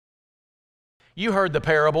You heard the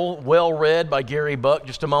parable, well read by Gary Buck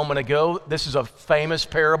just a moment ago. This is a famous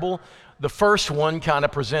parable. The first one kind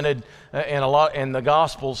of presented in the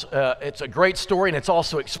Gospels. It's a great story, and it's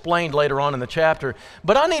also explained later on in the chapter.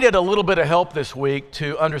 But I needed a little bit of help this week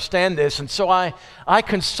to understand this, and so I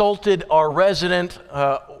consulted our resident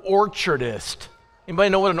orchardist. Anybody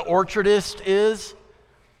know what an orchardist is?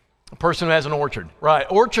 A person who has an orchard, right?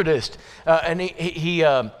 Orchardist, and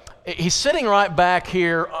he's sitting right back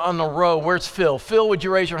here on the row. Where's Phil? Phil, would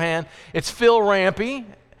you raise your hand? It's Phil Rampy.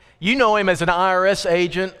 You know him as an IRS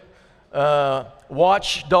agent.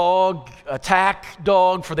 Watchdog, attack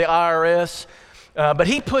dog for the IRS, but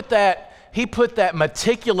he put that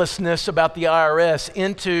meticulousness about the IRS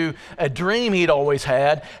into a dream he'd always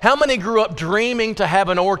had. How many grew up dreaming to have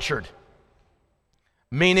an orchard?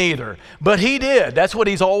 Me neither, but he did. That's what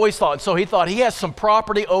he's always thought. So he thought he has some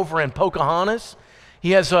property over in Pocahontas.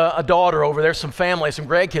 He has a daughter over there, some family, some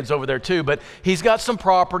grandkids over there too, but he's got some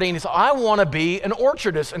property, and he said, I want to be an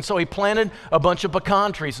orchardist. And so he planted a bunch of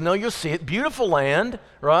pecan trees. No, you'll see it. Beautiful land,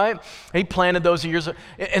 right? He planted those years.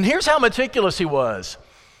 And here's how meticulous he was.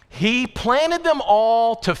 He planted them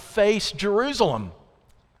all to face Jerusalem.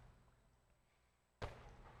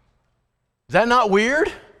 Is that not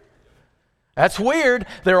weird? That's weird.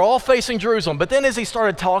 They're all facing Jerusalem. But then as he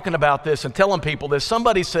started talking about this and telling people this,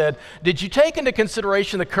 somebody said, did you take into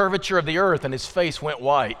consideration the curvature of the earth? And his face went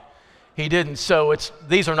white. He didn't. So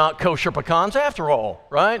these are not kosher pecans after all,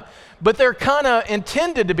 right? But they're kind of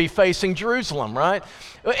intended to be facing Jerusalem, right?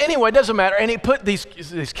 Anyway, it doesn't matter. And he put these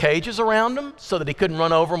cages around them so that he couldn't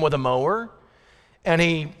run over them with a mower. And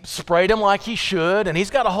he sprayed them like he should, and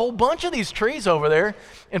he's got a whole bunch of these trees over there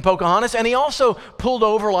in Pocahontas, and he also pulled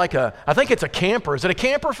over I think it's a camper. Is it a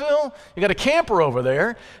camper, Phil? You got a camper over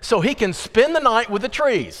there, so he can spend the night with the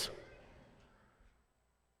trees.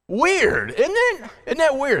 Weird, isn't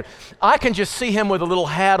that weird? I can just see him with a little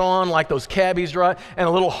hat on like those cabbies, right, and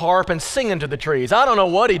a little harp and singing to the trees. I don't know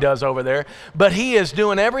what he does over there, but he is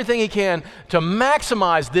doing everything he can to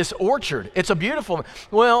maximize this orchard. It's a beautiful,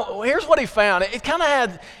 well, here's what he found. It kind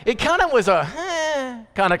of was a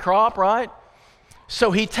kind of crop, right?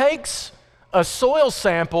 So he takes a soil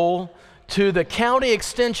sample to the county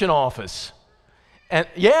extension office. And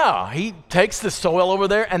he takes the soil over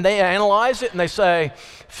there and they analyze it and they say,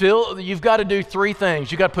 Phil, you've got to do three things.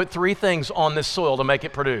 You've got to put three things on this soil to make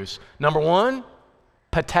it produce. Number one,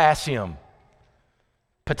 potassium.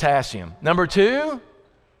 Potassium. Number two,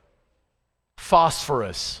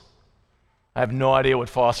 phosphorus. I have no idea what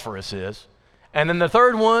phosphorus is. And then the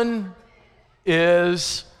third one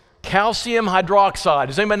is calcium hydroxide.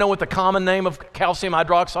 Does anybody know what the common name of calcium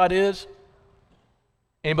hydroxide is?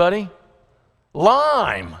 Anybody?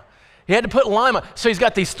 Lime. He had to put lime on. So he's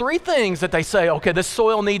got these three things that they say, okay, this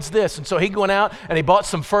soil needs this. And so he went out and he bought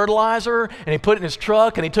some fertilizer and he put it in his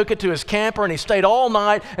truck and he took it to his camper and he stayed all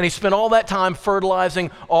night and he spent all that time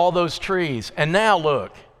fertilizing all those trees. And now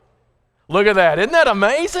look at that. Isn't that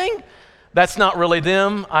amazing? That's not really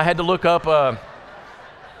them. I had to look up.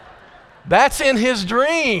 That's in his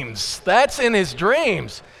dreams. That's in his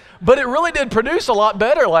dreams. But it really did produce a lot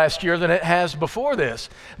better last year than it has before this.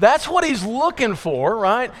 That's what he's looking for,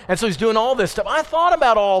 right? And so he's doing all this stuff. I thought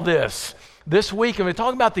about all this week, and we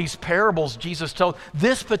talk about these parables Jesus told.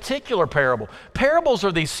 This particular parable. Parables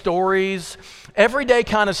are these stories, everyday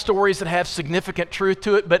kind of stories that have significant truth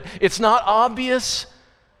to it, but it's not obvious.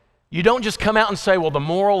 You don't just come out and say, well, the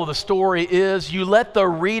moral of the story is, you let the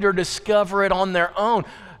reader discover it on their own.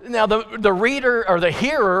 Now, the reader or the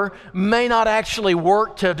hearer may not actually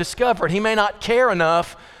work to discover it. He may not care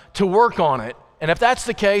enough to work on it. And if that's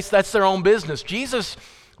the case, that's their own business. Jesus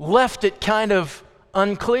left it kind of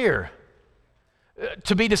unclear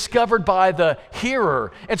to be discovered by the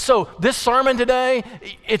hearer. And so this sermon today,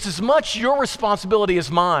 it's as much your responsibility as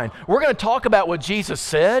mine. We're going to talk about what Jesus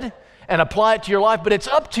said and apply it to your life, but it's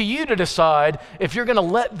up to you to decide if you're going to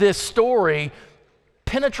let this story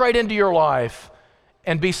penetrate into your life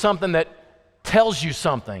and be something that tells you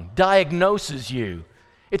something, diagnoses you.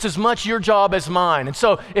 It's as much your job as mine. And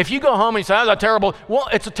so if you go home and you say,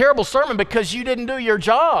 it's a terrible sermon because you didn't do your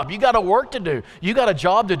job. You got a work to do. You got a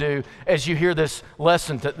job to do as you hear this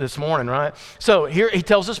lesson this morning, right? So here he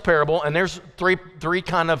tells this parable, and there's three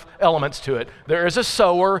kind of elements to it. There is a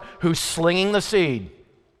sower who's slinging the seed.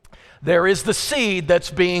 There is the seed that's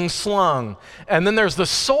being slung. And then there's the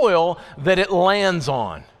soil that it lands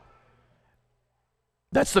on.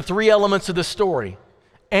 That's the three elements of the story.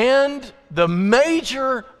 And the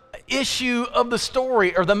major issue of the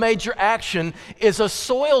story, or the major action, is a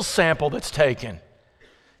soil sample that's taken.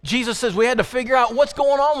 Jesus says we had to figure out what's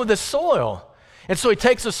going on with this soil. And so he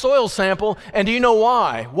takes a soil sample, and do you know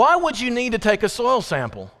why? Why would you need to take a soil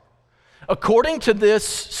sample? According to this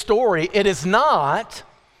story, it is not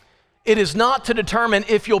to determine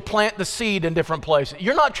if you'll plant the seed in different places.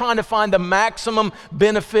 You're not trying to find the maximum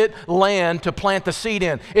benefit land to plant the seed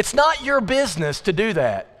in. It's not your business to do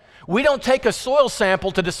that. We don't take a soil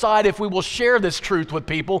sample to decide if we will share this truth with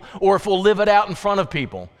people or if we'll live it out in front of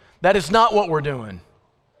people. That is not what we're doing.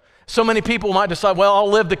 So many people might decide, well, I'll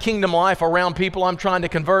live the kingdom life around people I'm trying to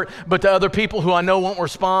convert, but to other people who I know won't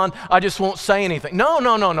respond, I just won't say anything. No.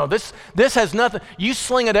 This has nothing. You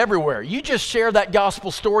sling it everywhere. You just share that gospel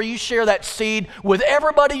story. You share that seed with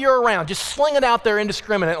everybody you're around. Just sling it out there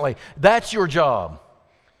indiscriminately. That's your job.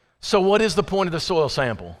 So what is the point of the soil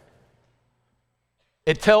sample?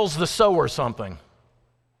 It tells the sower something.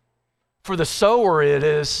 For the sower, it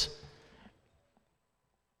is,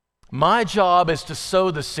 my job is to sow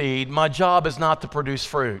the seed. My job is not to produce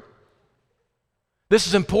fruit. This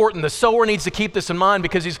is important. The sower needs to keep this in mind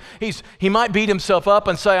because he might beat himself up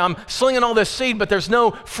and say, I'm slinging all this seed, but there's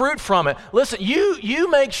no fruit from it. Listen, you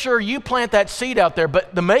make sure you plant that seed out there,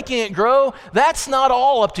 but the making it grow, that's not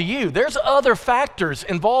all up to you. There's other factors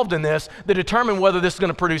involved in this that determine whether this is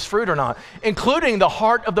going to produce fruit or not, including the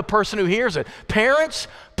heart of the person who hears it. Parents,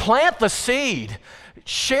 plant the seed.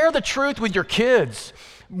 Share the truth with your kids.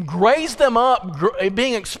 Raise them up,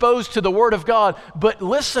 being exposed to the Word of God. But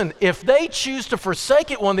listen, if they choose to forsake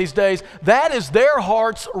it one of these days, that is their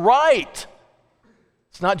heart's right.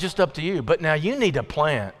 It's not just up to you. But now you need to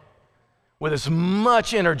plant with as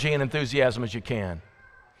much energy and enthusiasm as you can.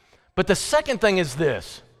 But the second thing is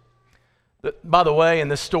this. By the way, in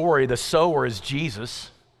this story, the sower is Jesus.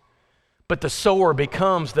 But the sower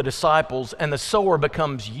becomes the disciples, and the sower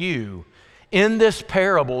becomes you. In this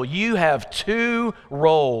parable, you have two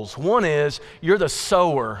roles. One is you're the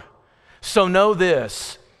sower. So know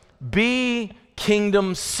this, be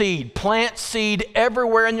kingdom seed. Plant seed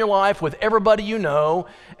everywhere in your life with everybody you know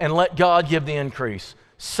and let God give the increase.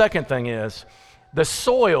 Second thing is the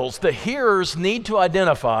soils, the hearers need to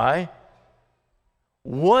identify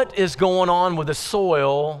what is going on with the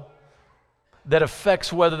soil that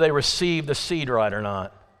affects whether they receive the seed right or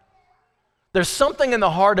not. There's something in the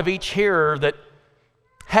heart of each hearer that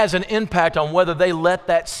has an impact on whether they let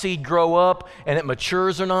that seed grow up and it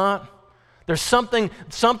matures or not. There's something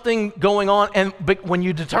going on, but when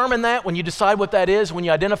you determine that, when you decide what that is, when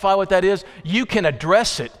you identify what that is, you can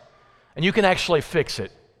address it and you can actually fix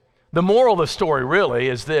it. The moral of the story really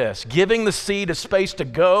is this: giving the seed a space to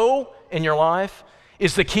go in your life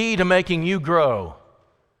is the key to making you grow.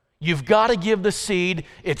 You've got to give the seed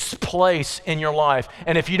its place in your life.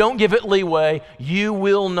 And if you don't give it leeway, you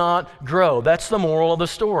will not grow. That's the moral of the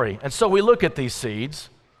story. And so we look at these seeds.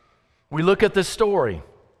 We look at this story.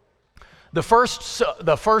 The first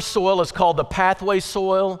soil is called the pathway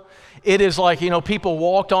soil. It is like, people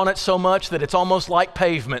walked on it so much that it's almost like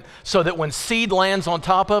pavement, so that when seed lands on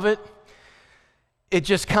top of it, it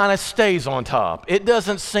just kind of stays on top. It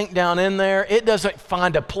doesn't sink down in there. It doesn't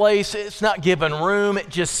find a place. It's not given room. It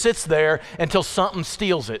just sits there until something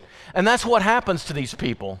steals it. And that's what happens to these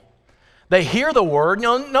people. They hear the word.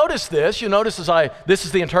 Notice this. You'll notice this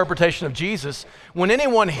is the interpretation of Jesus. When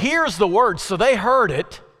anyone hears the word, so they heard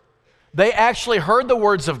it. They actually heard the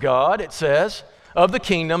words of God, it says, of the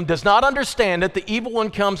kingdom, does not understand it. The evil one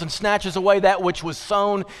comes and snatches away that which was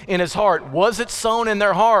sown in his heart. Was it sown in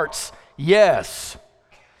their hearts? Yes.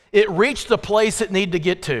 It reached the place it needed to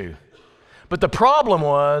get to. But the problem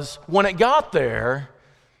was, when it got there,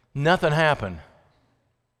 nothing happened.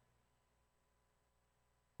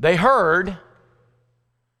 They heard,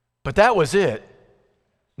 but that was it.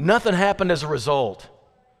 Nothing happened as a result.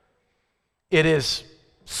 It is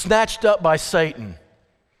snatched up by Satan.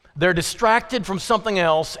 They're distracted from something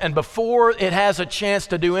else, and before it has a chance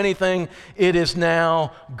to do anything, it is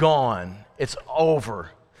now gone. It's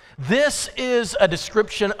over. This is a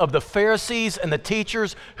description of the Pharisees and the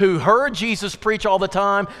teachers who heard Jesus preach all the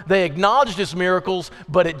time. They acknowledged his miracles,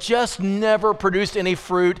 but it just never produced any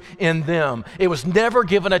fruit in them. It was never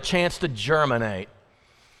given a chance to germinate.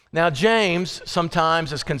 Now, James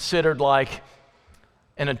sometimes is considered like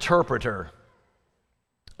an interpreter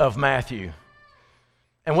of Matthew.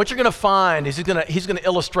 And what you're going to find is he's going to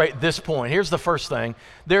illustrate this point. Here's the first thing.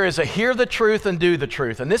 There is a hear the truth and do the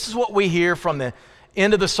truth. And this is what we hear from the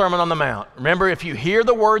end of the Sermon on the Mount. Remember, if you hear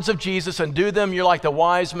the words of Jesus and do them, you're like the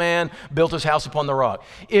wise man built his house upon the rock.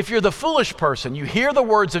 If you're the foolish person, you hear the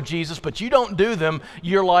words of Jesus, but you don't do them,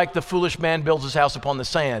 you're like the foolish man builds his house upon the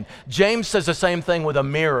sand. James says the same thing with a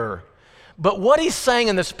mirror. But what he's saying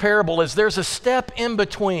in this parable is there's a step in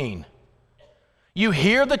between. You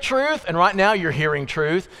hear the truth, and right now you're hearing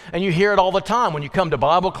truth, and you hear it all the time. When you come to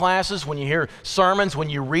Bible classes, when you hear sermons, when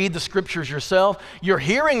you read the scriptures yourself, you're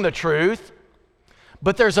hearing the truth,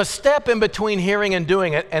 but there's a step in between hearing and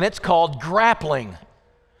doing it, and it's called grappling.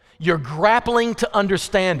 You're grappling to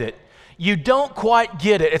understand it. You don't quite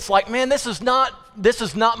get it. It's like, man, this is not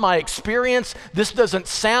my experience. This doesn't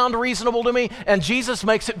sound reasonable to me. And Jesus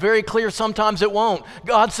makes it very clear sometimes it won't.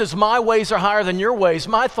 God says, my ways are higher than your ways.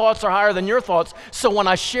 My thoughts are higher than your thoughts. So when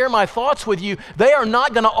I share my thoughts with you, they are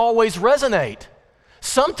not going to always resonate.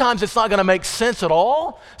 Sometimes it's not going to make sense at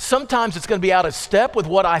all. Sometimes it's going to be out of step with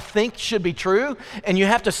what I think should be true. And you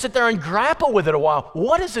have to sit there and grapple with it a while.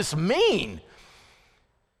 What does this mean?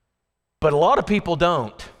 But a lot of people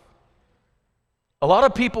don't. A lot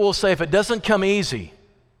of people will say, if it doesn't come easy,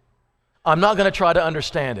 I'm not going to try to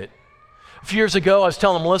understand it. A few years ago, I was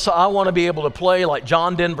telling Melissa, I want to be able to play like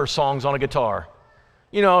John Denver songs on a guitar.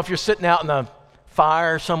 You know, if you're sitting out in the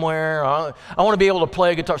fire somewhere, I want to be able to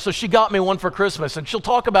play a guitar. So she got me one for Christmas, and she'll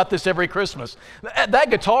talk about this every Christmas.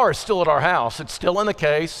 That guitar is still at our house. It's still in the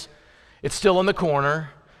case. It's still in the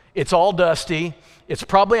corner. It's all dusty. It's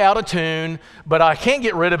probably out of tune, but I can't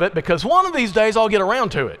get rid of it because one of these days I'll get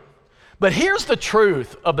around to it. But here's the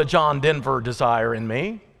truth of the John Denver desire in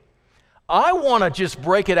me. I want to just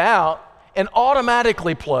break it out and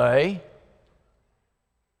automatically play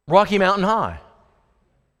Rocky Mountain High.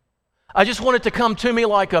 I just want it to come to me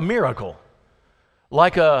like a miracle,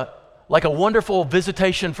 like a wonderful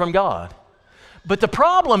visitation from God. But the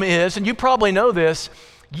problem is, and you probably know this,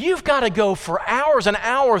 you've got to go for hours and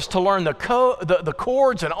hours to learn the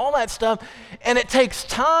chords and all that stuff, and it takes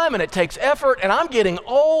time and it takes effort, and I'm getting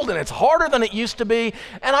old and it's harder than it used to be,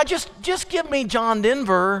 and I just give me John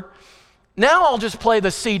Denver. Now I'll just play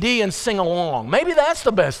the CD and sing along. Maybe that's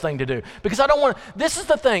the best thing to do, because I don't want to. This is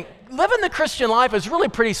the thing, living the Christian life is really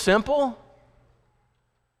pretty simple.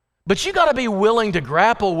 But you got to be willing to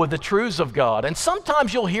grapple with the truths of God. And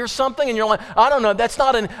sometimes you'll hear something and you're like, I don't know,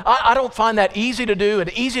 I don't find that easy to do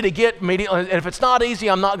and easy to get immediately. And if it's not easy,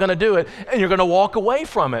 I'm not going to do it. And you're going to walk away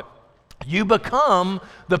from it. You become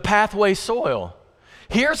the pathway soil.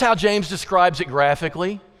 Here's how James describes it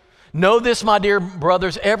graphically. Know this, my dear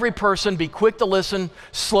brothers, every person be quick to listen,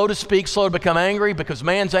 slow to speak, slow to become angry, because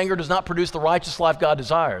man's anger does not produce the righteous life God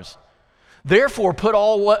desires. Therefore, put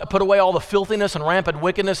away all the filthiness and rampant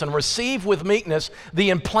wickedness and receive with meekness the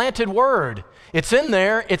implanted word. It's in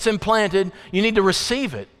there, it's implanted. You need to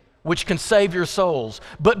receive it, which can save your souls.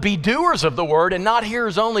 But be doers of the word and not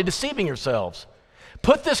hearers only, deceiving yourselves.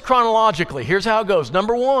 Put this chronologically. Here's how it goes.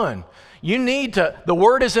 Number one, the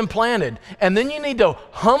word is implanted, and then you need to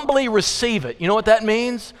humbly receive it. You know what that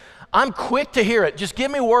means? I'm quick to hear it. Just give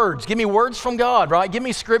me words. Give me words from God, right? Give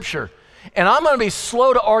me scripture. And I'm going to be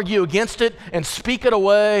slow to argue against it and speak it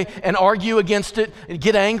away and argue against it and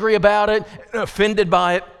get angry about it, offended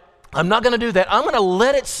by it. I'm not going to do that. I'm going to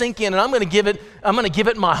let it sink in, and I'm going to give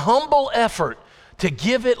it my humble effort to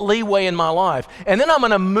give it leeway in my life. And then I'm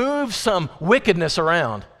going to move some wickedness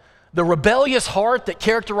around. The rebellious heart that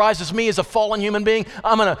characterizes me as a fallen human being,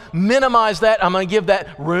 I'm going to minimize that. I'm going to give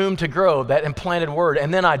that room to grow, that implanted word,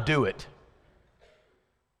 and then I do it.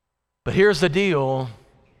 But here's the deal.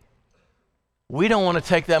 We don't want to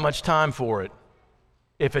take that much time for it.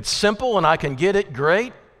 If it's simple and I can get it,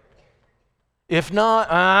 great. If not,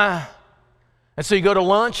 And so you go to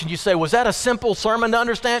lunch and you say, was that a simple sermon to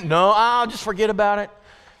understand? No, I'll just forget about it.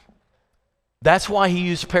 That's why he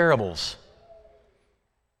used parables.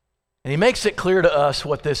 And he makes it clear to us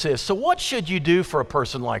what this is. So what should you do for a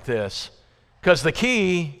person like this? Because the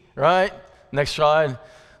key, right? Next slide.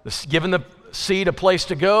 Given the seed a place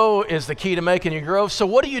to go is the key to making you grow. So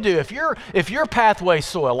what do you do? If you're pathway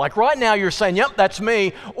soil, like right now you're saying, yep, that's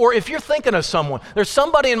me, or if you're thinking of someone, there's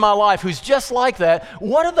somebody in my life who's just like that,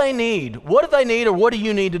 what do they need? What do they need, or what do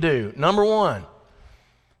you need to do? Number one,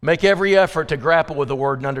 make every effort to grapple with the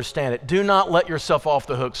word and understand it. Do not let yourself off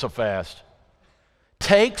the hook so fast.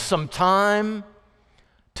 Take some time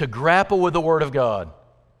to grapple with the word of God.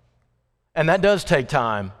 And that does take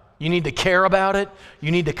time. You need to care about it.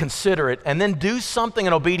 You need to consider it. And then do something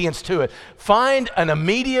in obedience to it. Find an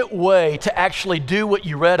immediate way to actually do what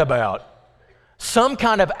you read about. Some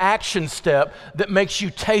kind of action step that makes you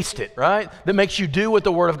taste it, right? That makes you do what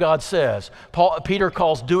the Word of God says. Peter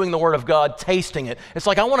calls doing the Word of God tasting it. It's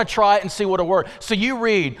like, I want to try it and see what it works. So you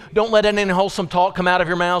read, don't let any unwholesome talk come out of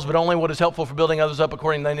your mouths, but only what is helpful for building others up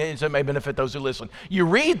according to their needs that may benefit those who listen. You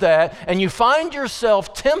read that and you find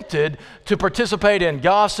yourself tempted to participate in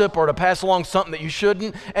gossip or to pass along something that you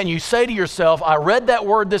shouldn't, and you say to yourself, I read that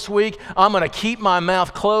word this week, I'm going to keep my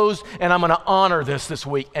mouth closed and I'm going to honor this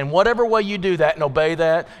week. And whatever way you do that and obey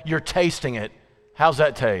that, you're tasting it How's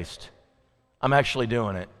that taste? I'm actually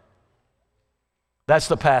doing it. That's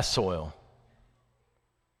the past soil.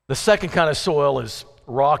 The second kind of soil is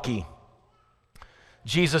rocky.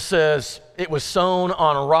 Jesus says it was sown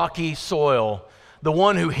on rocky soil. The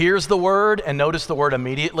one who hears the word, and notice the word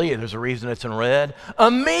immediately, there's a reason it's in red,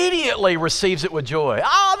 immediately receives it with joy.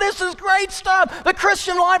 Oh, this is great stuff. The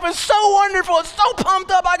Christian life is so wonderful. It's so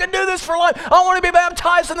pumped up. I can do this for life. I want to be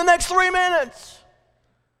baptized in the next 3 minutes.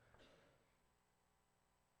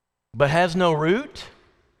 But has no root,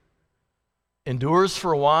 endures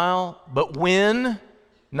for a while, but when,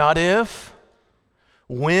 not if,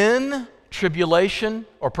 when tribulation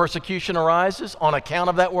or persecution arises on account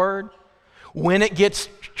of that word, when it gets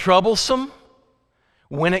troublesome,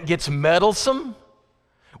 when it gets meddlesome,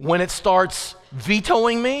 when it starts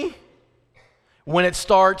vetoing me, when it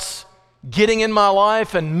starts getting in my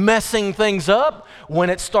life and messing things up, when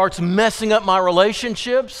it starts messing up my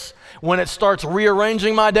relationships, when it starts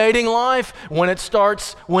rearranging my dating life, when it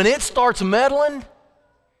starts meddling,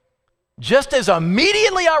 just as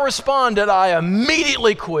immediately I responded, I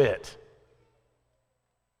immediately quit.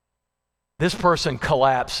 This person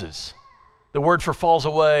collapses. The word for falls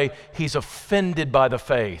away, he's offended by the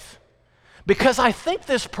faith. Because I think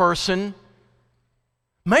this person,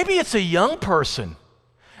 maybe it's a young person,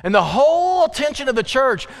 and the whole attention of the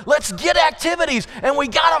church, let's get activities, and we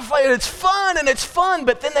gotta fight, it's fun,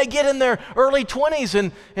 but then they get in their early 20s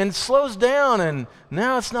and it slows down, and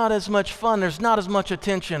now it's not as much fun, there's not as much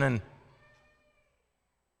attention, and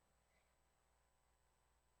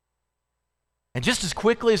just as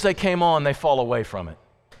quickly as they came on, they fall away from it.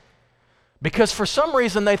 Because for some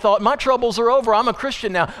reason they thought, my troubles are over, I'm a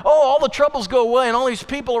Christian now. Oh, all the troubles go away, and all these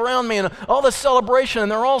people around me, and all this celebration,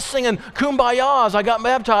 and they're all singing kumbaya as I got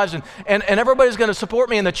baptized, and everybody's going to support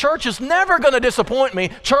me, and the church is never going to disappoint me.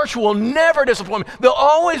 Church will never disappoint me. They'll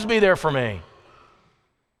always be there for me.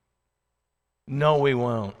 No, we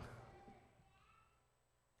won't.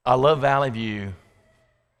 I love Valley View.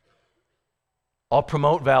 I'll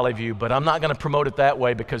promote Valley View, but I'm not going to promote it that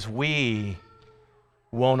way because we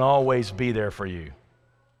won't always be there for you.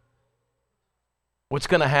 What's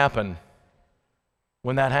going to happen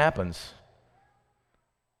when that happens?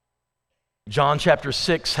 John chapter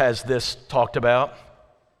 6 has this talked about.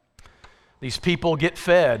 These people get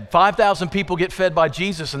fed. 5,000 people get fed by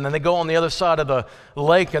Jesus, and then they go on the other side of the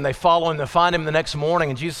lake and they follow him to find him the next morning,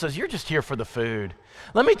 and Jesus says, you're just here for the food.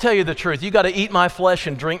 Let me tell you the truth. You got to eat my flesh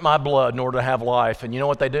and drink my blood in order to have life. And you know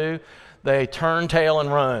what they do? They turn tail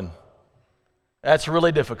and run. That's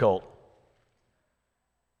really difficult.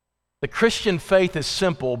 The Christian faith is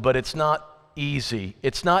simple, but it's not easy.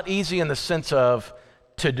 It's not easy in the sense of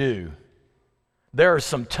to do. There are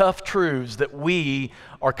some tough truths that we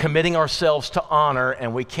are committing ourselves to honor,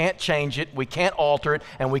 and we can't change it, we can't alter it,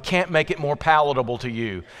 and we can't make it more palatable to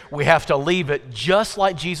you. We have to leave it, just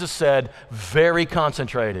like Jesus said, very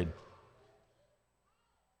concentrated.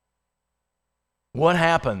 What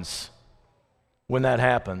happens when that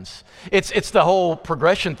happens? It's the whole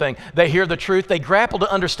progression thing. They hear the truth, they grapple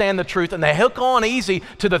to understand the truth, and they hook on easy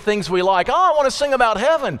to the things we like. Oh, I want to sing about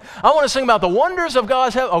heaven. I want to sing about the wonders of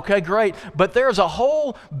God's heaven. Okay, great. But there's a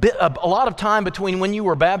lot of time between when you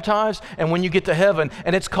were baptized and when you get to heaven,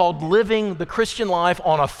 and it's called living the Christian life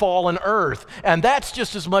on a fallen earth. And that's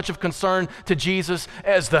just as much of concern to Jesus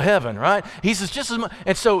as the heaven, right? He says just as much.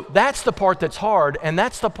 And so that's the part that's hard, and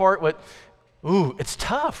that's the part it's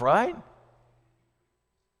tough, right?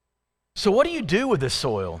 So what do you do with this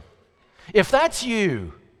soil? If that's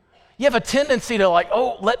you have a tendency to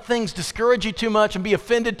let things discourage you too much and be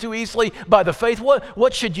offended too easily by the faith.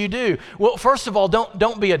 What should you do? Well, first of all,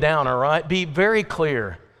 don't be a downer, right? Be very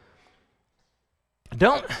clear. I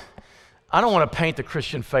don't want to paint the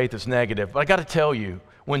Christian faith as negative, but I got to tell you,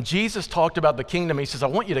 when Jesus talked about the kingdom, he says, I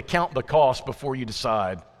want you to count the cost before you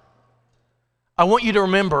decide. I want you to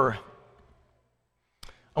remember,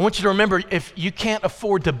 if you can't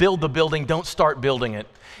afford to build the building, don't start building it.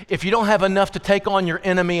 If you don't have enough to take on your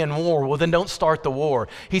enemy in war, well, then don't start the war.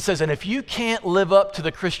 He says, and if you can't live up to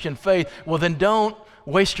the Christian faith, well, then don't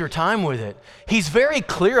waste your time with it. He's very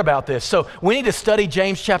clear about this. So we need to study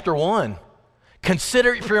James chapter 1.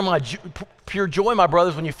 Consider it pure joy, my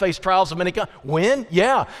brothers, when you face trials of many kinds. When?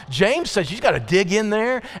 Yeah. James says you just got to dig in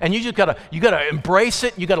there, and you got to embrace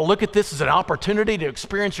it. You got to look at this as an opportunity to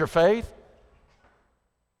experience your faith.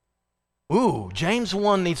 James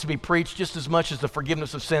 1 needs to be preached just as much as the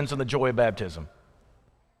forgiveness of sins and the joy of baptism.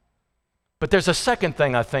 But there's a second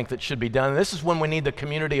thing I think that should be done, and this is when we need the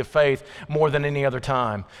community of faith more than any other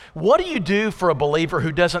time. What do you do for a believer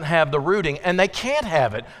who doesn't have the rooting? And they can't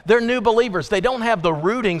have it. They're new believers. They don't have the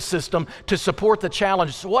rooting system to support the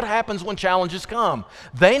challenges. So what happens when challenges come?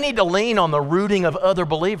 They need to lean on the rooting of other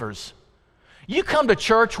believers. You come to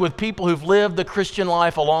church with people who've lived the Christian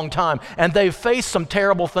life a long time, and they've faced some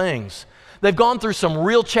terrible things. They've gone through some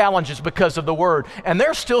real challenges because of the Word, and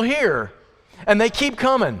they're still here, and they keep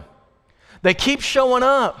coming. They keep showing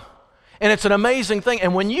up, and it's an amazing thing.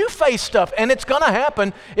 And when you face stuff, and it's going to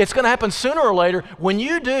happen sooner or later, when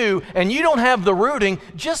you do and you don't have the rooting,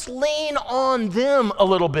 just lean on them a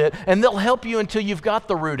little bit, and they'll help you until you've got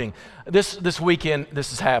the rooting. This weekend, this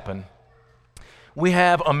has happened. We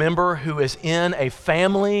have a member who is in a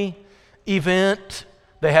family event.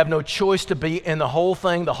 They have no choice to be in the whole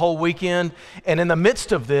thing the whole weekend. And in the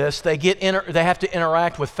midst of this, they have to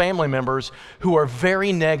interact with family members who are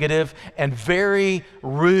very negative and very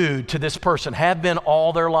rude to this person, have been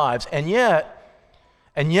all their lives. And yet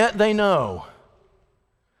they know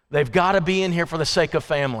they've got to be in here for the sake of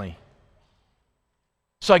family.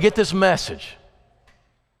 So I get this message.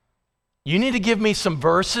 You need to give me some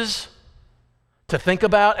verses to think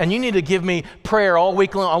about, and you need to give me prayer all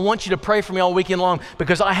week long. I want you to pray for me all weekend long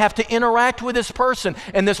because I have to interact with this person,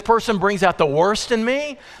 and this person brings out the worst in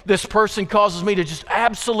me. This person causes me to just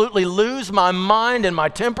absolutely lose my mind and my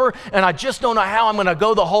temper, and I just don't know how I'm going to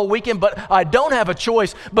go the whole weekend, but I don't have a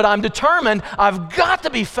choice, but I'm determined. I've got to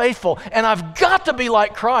be faithful, and I've got to be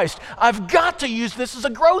like Christ. I've got to use this as a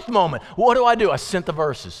growth moment. What do? I sent the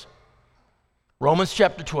verses. Romans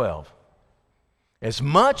chapter 12. As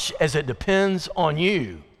much as it depends on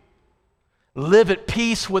you, live at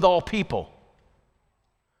peace with all people.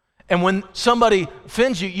 And when somebody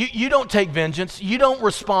offends you, you don't take vengeance. You don't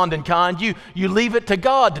respond in kind. You leave it to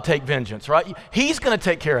God to take vengeance, right? He's going to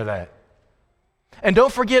take care of that. And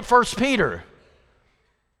don't forget 1 Peter.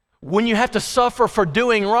 When you have to suffer for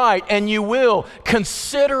doing right, and you will,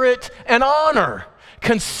 consider it an honor.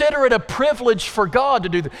 Consider it a privilege for God to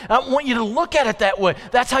do that. I want you to look at it that way.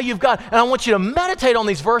 That's how you've got, and I want you to meditate on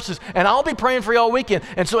these verses, and I'll be praying for you all weekend.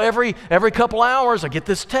 And so every couple hours, I get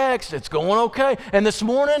this text, it's going okay. And this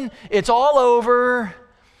morning, it's all over,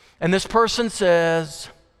 and this person says,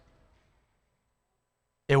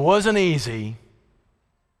 it wasn't easy,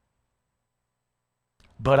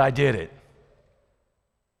 but I did it.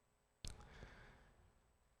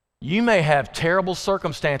 You may have terrible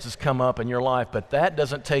circumstances come up in your life, but that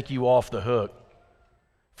doesn't take you off the hook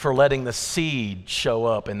for letting the seed show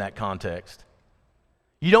up in that context.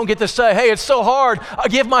 You don't get to say, hey, it's so hard, I'll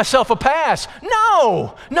give myself a pass.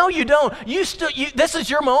 No, you don't. This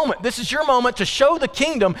is your moment. This is your moment to show the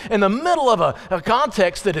kingdom in the middle of a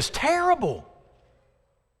context that is terrible.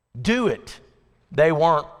 Do it. They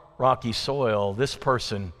weren't rocky soil. This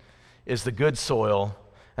person is the good soil.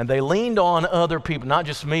 And they leaned on other people, not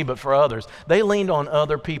just me, but for others. They leaned on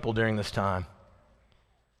other people during this time.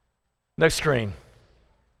 Next screen.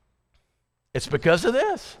 It's because of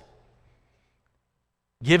this.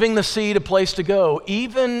 Giving the seed a place to go,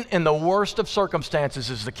 even in the worst of circumstances,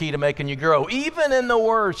 is the key to making you grow. Even in the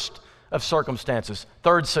worst of circumstances.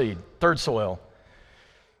 Third seed, third soil.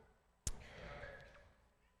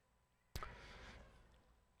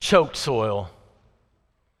 Choked soil.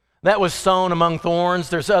 That was sown among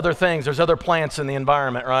thorns. There's other things. There's other plants in the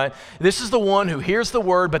environment, right? This is the one who hears the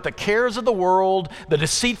word, but the cares of the world, the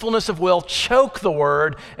deceitfulness of wealth choke the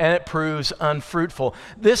word, and it proves unfruitful.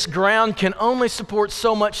 This ground can only support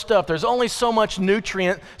so much stuff. There's only so much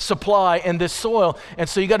nutrient supply in this soil, and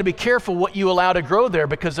so you got to be careful what you allow to grow there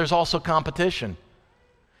because there's also competition.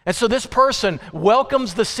 And so this person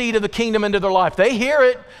welcomes the seed of the kingdom into their life. They hear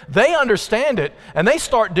it, they understand it, and they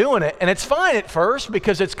start doing it. And it's fine at first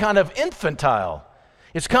because it's kind of infantile.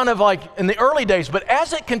 It's kind of like in the early days, but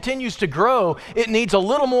as it continues to grow, it needs a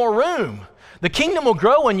little more room. The kingdom will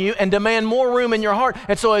grow in you and demand more room in your heart.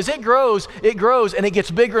 And so as it grows, and it gets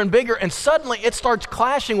bigger and bigger, and suddenly it starts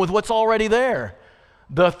clashing with what's already there.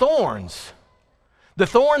 The thorns. The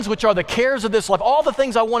thorns, which are the cares of this life, all the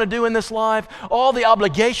things I want to do in this life, all the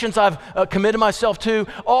obligations I've committed myself to,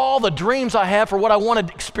 all the dreams I have for what I want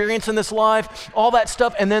to experience in this life, all that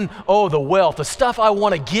stuff, and then, the wealth, the stuff I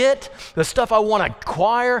want to get, the stuff I want to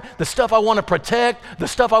acquire, the stuff I want to protect, the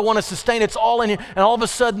stuff I want to sustain, it's all in here, and all of a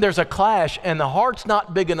sudden there's a clash, and the heart's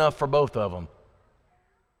not big enough for both of them.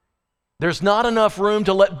 There's not enough room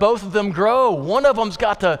to let both of them grow. One of them's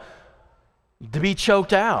got to be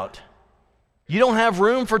choked out. You don't have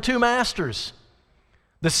room for two masters.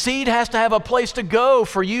 The seed has to have a place to go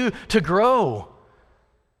for you to grow.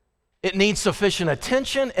 It needs sufficient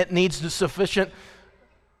attention. It needs sufficient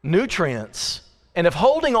nutrients. And if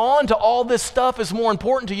holding on to all this stuff is more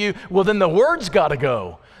important to you, well, then the word's got to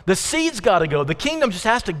go. The seed's got to go. The kingdom just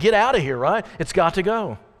has to get out of here, right? It's got to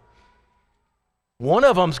go. One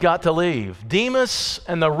of them's got to leave. Demas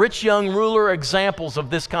and the rich young ruler are examples of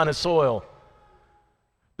this kind of soil.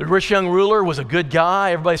 The rich young ruler was a good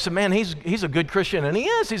guy. Everybody said, man, he's a good Christian. And he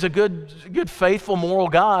is. He's a good, faithful, moral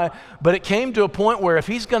guy. But it came to a point where if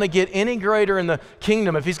he's going to get any greater in the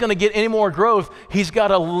kingdom, if he's going to get any more growth, he's got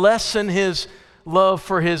to lessen his love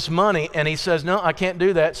for his money. And he says, no, I can't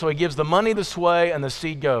do that. So he gives the money the sway and the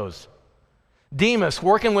seed goes. Demas,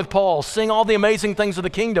 working with Paul, seeing all the amazing things of the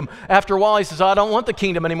kingdom. After a while, he says, I don't want the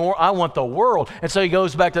kingdom anymore. I want the world. And so he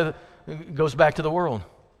goes back to the world.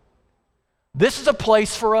 This is a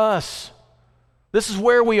place for us. This is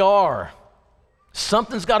where we are.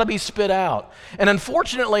 Something's got to be spit out. And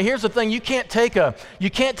unfortunately, here's the thing, you can't take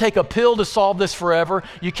a pill to solve this forever.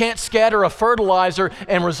 You can't scatter a fertilizer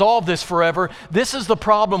and resolve this forever. This is the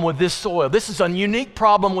problem with this soil. This is a unique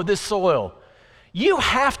problem with this soil. You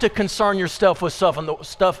have to concern yourself with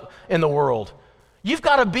stuff in the world. You've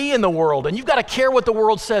got to be in the world, and you've got to care what the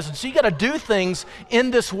world says. And so you got to do things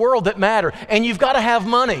in this world that matter. And you've got to have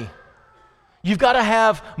money. You've got to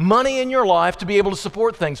have money in your life to be able to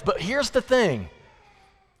support things. But here's the thing.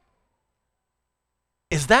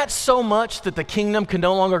 Is that so much that the kingdom can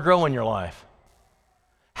no longer grow in your life?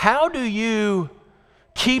 How do you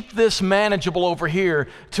keep this manageable over here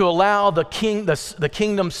to allow the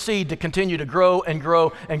kingdom seed to continue to grow and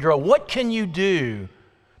grow and grow? What can you do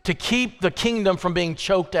to keep the kingdom from being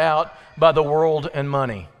choked out by the world and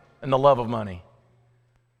money and the love of money?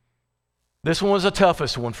 This one was the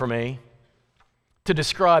toughest one for me to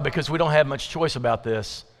describe because we don't have much choice about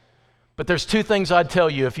this. But there's two things I'd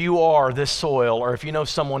tell you if you are this soil or if you know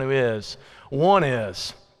someone who is. One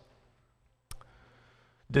is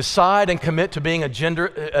decide and commit to being a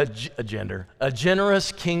generous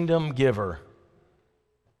kingdom giver.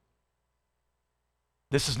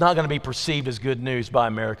 This is not going to be perceived as good news by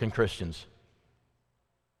American Christians.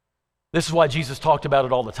 This is why Jesus talked about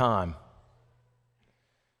it all the time.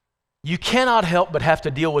 You cannot help but have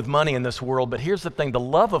to deal with money in this world, but here's the thing, the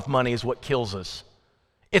love of money is what kills us.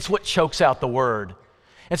 It's what chokes out the word.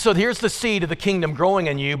 And so here's the seed of the kingdom growing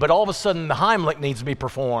in you, but all of a sudden the Heimlich needs to be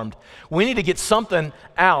performed. We need to get something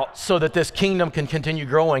out so that this kingdom can continue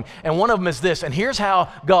growing. And one of them is this, and here's how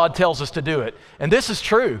God tells us to do it. And this is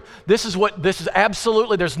true. This is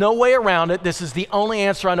absolutely, there's no way around it. This is the only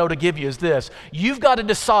answer I know to give you is this. You've got to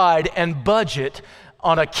decide and budget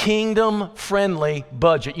on a kingdom-friendly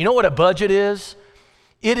budget. You know what a budget is?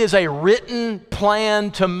 It is a written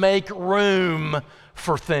plan to make room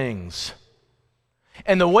for things.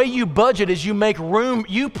 And the way you budget is you make room,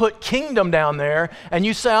 you put kingdom down there, and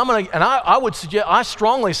you say, I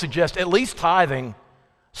strongly suggest at least tithing.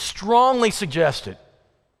 Strongly suggest it.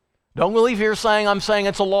 Don't leave here saying I'm saying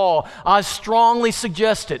it's a law. I strongly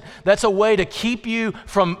suggest it. That's a way to keep you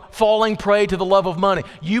from falling prey to the love of money.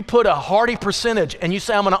 You put a hearty percentage and you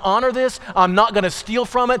say, I'm going to honor this. I'm not going to steal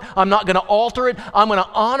from it. I'm not going to alter it. I'm going to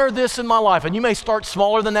honor this in my life. And you may start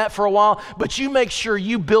smaller than that for a while, but you make sure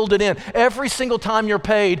you build it in. Every single time you're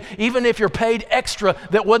paid, even if you're paid extra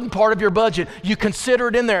that wasn't part of your budget, you consider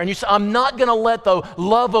it in there. And you say, I'm not going to let the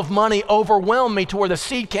love of money overwhelm me to where the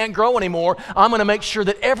seed can't grow anymore. I'm going to make sure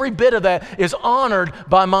that every bit of that is honored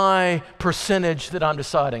by my percentage that I'm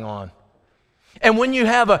deciding on. And when you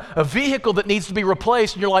have a vehicle that needs to be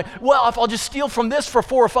replaced and you're like, well, if I'll just steal from this for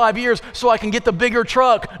 4 or 5 years so I can get the bigger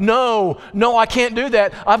truck. No, I can't do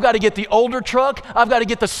that. I've got to get the older truck. I've got to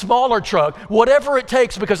get the smaller truck. Whatever it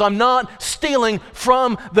takes, because I'm not stealing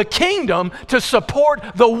from the kingdom to support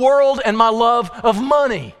the world and my love of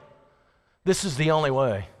money. This is the only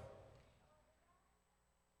way.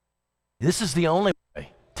 This is the only way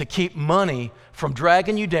to keep money from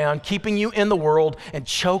dragging you down, keeping you in the world, and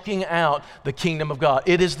choking out the kingdom of God.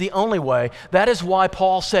 It is the only way. That is why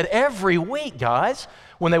Paul said every week, guys,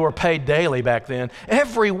 when they were paid daily back then,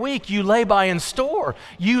 every week you lay by in store.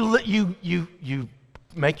 You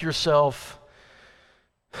make yourself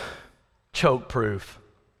choke proof.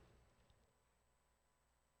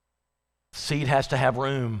 Seed has to have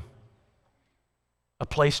room, a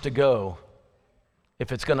place to go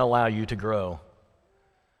if it's going to allow you to grow.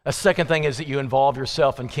 A second thing is that you involve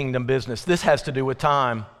yourself in kingdom business. This has to do with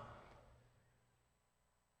time.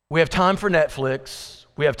 We have time for Netflix.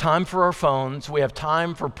 We have time for our phones. We have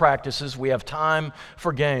time for practices. We have time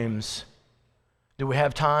for games. Do we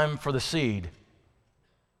have time for the seed?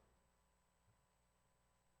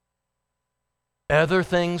 Other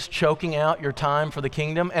things choking out your time for the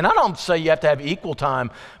kingdom? And I don't say you have to have equal time,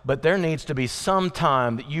 but there needs to be some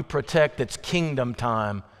time that you protect that's kingdom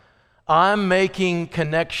time I'm making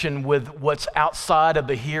connection with what's outside of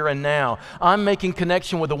the here and now. I'm making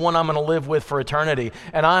connection with the one I'm going to live with for eternity.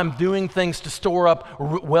 And I'm doing things to store up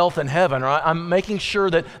wealth in heaven. Right? I'm making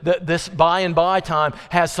sure that this by and by time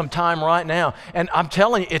has some time right now. And I'm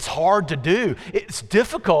telling you, it's hard to do. It's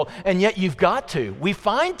difficult, and yet you've got to. We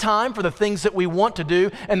find time for the things that we want to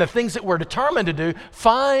do and the things that we're determined to do.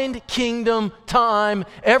 Find kingdom time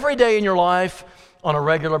every day in your life on a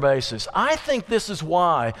regular basis. I think this is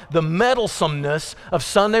why the meddlesomeness of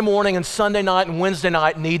Sunday morning and Sunday night and Wednesday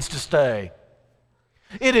night needs to stay.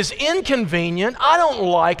 It is inconvenient. I don't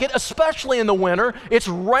like it, especially in the winter. It's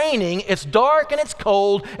raining, it's dark, and it's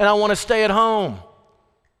cold, and I want to stay at home.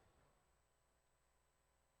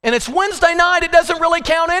 And it's Wednesday night, it doesn't really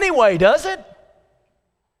count anyway, does it?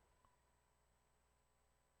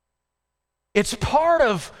 It's part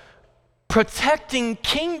of protecting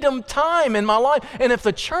kingdom time in my life. And if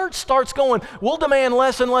the church starts going, we'll demand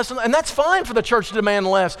less and less, and that's fine for the church to demand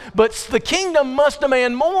less, but the kingdom must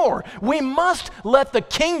demand more. We must let the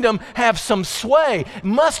kingdom have some sway,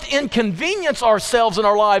 must inconvenience ourselves in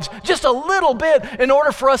our lives just a little bit in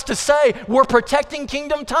order for us to say we're protecting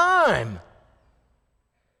kingdom time.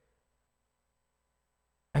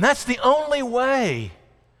 And that's the only way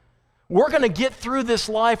we're going to get through this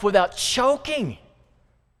life without choking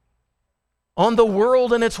on the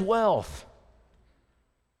world and its wealth.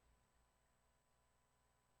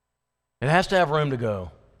 It has to have room to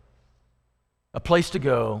go, a place to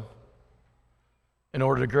go in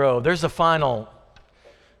order to grow. There's a final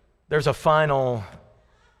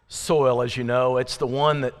soil, as you know. It's the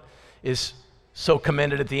one that is so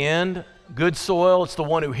commended at the end. Good soil, it's the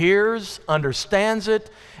one who hears, understands it,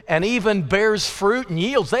 and even bears fruit and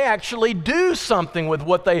yields. They actually do something with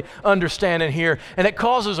what they understand and hear, and it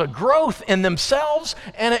causes a growth in themselves,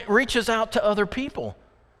 and it reaches out to other people.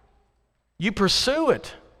 You pursue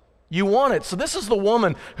it. You want it. So this is the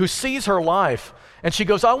woman who sees her life, and she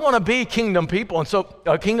goes, I want to be kingdom people, and so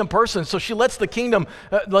a kingdom person. So she lets the kingdom,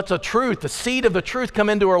 lets the truth, the seed of the truth come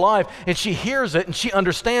into her life, and she hears it, and she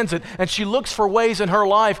understands it, and she looks for ways in her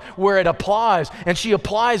life where it applies, and she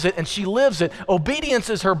applies it, and she lives it. Obedience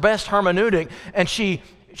is her best hermeneutic, and she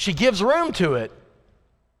gives room to it,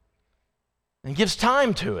 and gives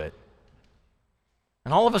time to it.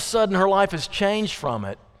 And all of a sudden, her life has changed from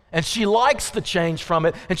it. And she likes the change from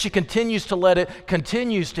it, and she continues to let it,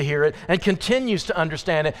 continues to hear it, and continues to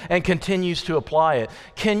understand it, and continues to apply it.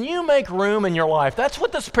 Can you make room in your life? That's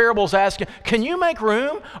what this parable is asking. Can you make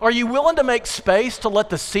room? Are you willing to make space to let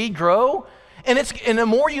the seed grow? And the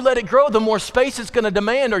more you let it grow, the more space it's going to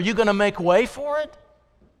demand. Are you going to make way for it?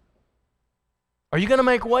 Are you going to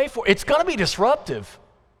make way for it? It's going to be disruptive.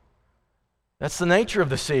 That's the nature of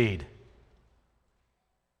the seed.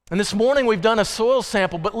 And this morning we've done a soil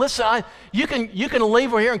sample, but listen, you can leave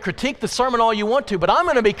over here and critique the sermon all you want to, but I'm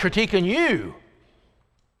going to be critiquing you.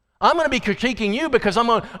 I'm going to be critiquing you because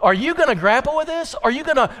are you going to grapple with this? Are you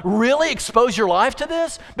going to really expose your life to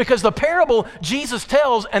this? Because the parable Jesus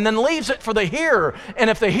tells and then leaves it for the hearer. And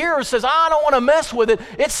if the hearer says, I don't want to mess with it,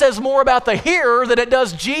 it says more about the hearer than it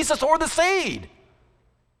does Jesus or the seed.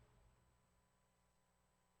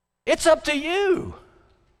 It's up to you.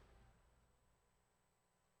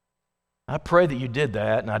 I pray that you did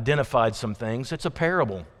that and identified some things. It's a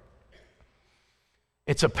parable.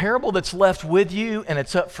 It's a parable that's left with you, and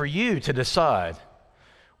it's up for you to decide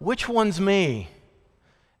which one's me.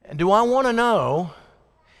 And do I want to know,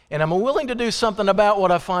 and am I willing to do something about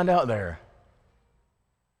what I find out there?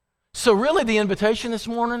 So really the invitation this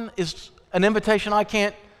morning is an invitation I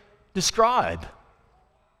can't describe.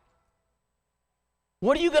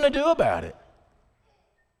 What are you going to do about it?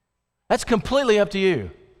 That's completely up to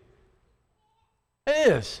you.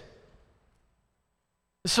 It is.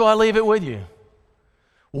 So I leave it with you.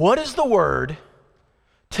 What is the word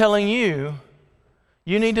telling you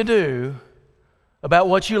you need to do about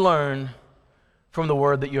what you learned from the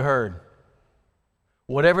word that you heard?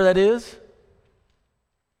 Whatever that is,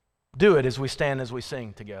 do it as we stand, as we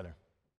sing together.